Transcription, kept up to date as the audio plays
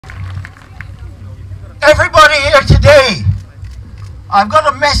Everybody here today, I've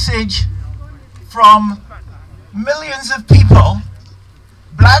got a message from millions of people,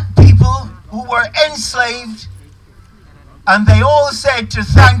 black people who were enslaved, and they all said to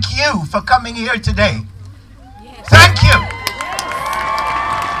thank you for coming here today. Thank you.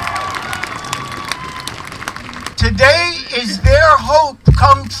 Today is their hope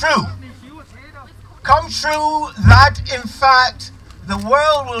come true. Come true that, in fact, the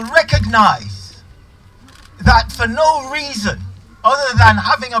world will recognize that for no reason other than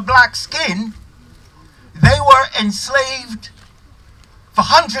having a black skin, they were enslaved for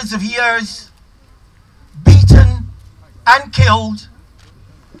hundreds of years, beaten and killed.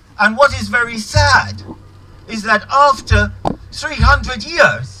 And what is very sad is that after 300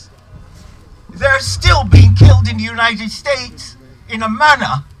 years, they're still being killed in the United States in a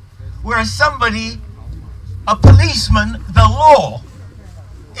manner where somebody, a policeman, the law,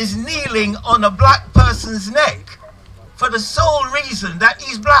 is kneeling on a black person's neck for the sole reason that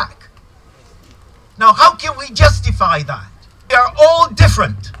he's black. Now, how can we justify that? We are all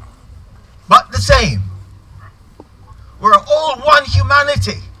different, but the same. We're all one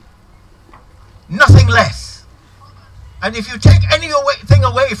humanity, nothing less. And if you take anything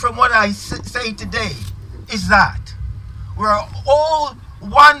away from what I say today, is that we're all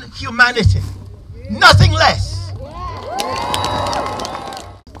one humanity, nothing less.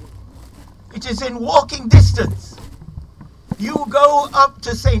 It is in walking distance. You go up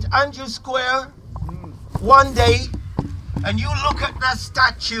to St. Andrew's Square one day and you look at that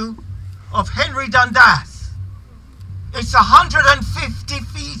statue of Henry Dundas. It's 150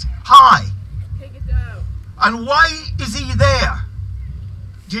 feet high. Take it down. And why is he there?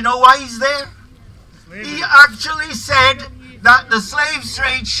 Do you know why he's there? He actually said that the slave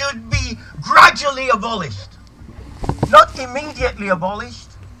trade should be gradually abolished, not immediately abolished.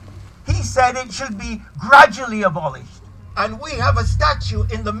 He said it should be gradually abolished. And we have a statue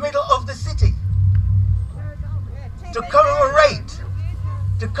in the middle of the city to commemorate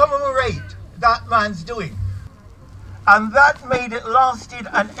that man's doing. And that made it lasted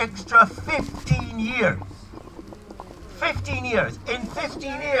an extra 15 years. 15 years. In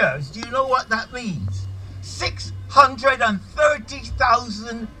 15 years, do you know what that means?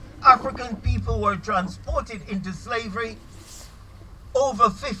 630,000 African people were transported into slavery over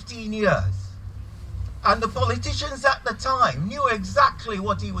 15 years. And the politicians at the time knew exactly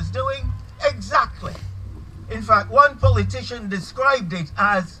what he was doing. Exactly. In fact, one politician described it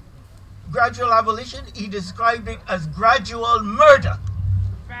as gradual abolition. He described it as gradual murder.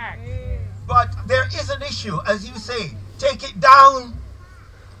 Fact. But there is an issue, as you say, take it down,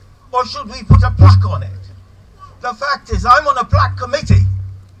 or should we put a plaque on it? The fact is, I'm on a plaque committee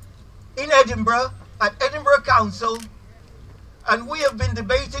in Edinburgh, at Edinburgh Council, and we have been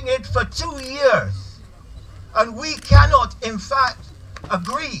debating it for 2 years. And we cannot, in fact,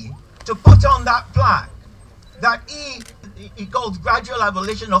 agree to put on that plaque that he calls gradual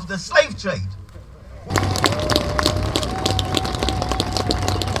abolition of the slave trade.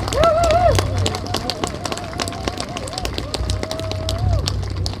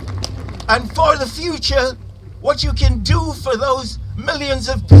 And for the future, what you can do for those millions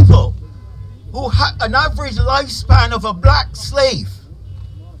of people who had an average lifespan of a black slave,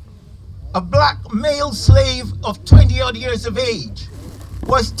 a black male slave of 20 odd years of age,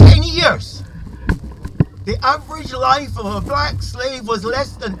 was 10 years. The average life of a black slave was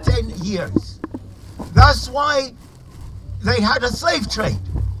less than 10 years. That's why they had a slave trade.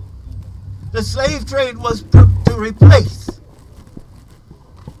 The slave trade was to replace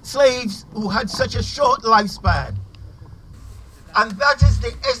slaves who had such a short lifespan. And that is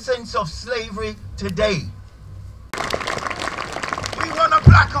the essence of slavery today. We want a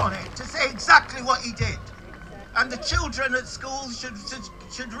plaque on it to say exactly what he did. And the children at school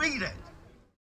should read it.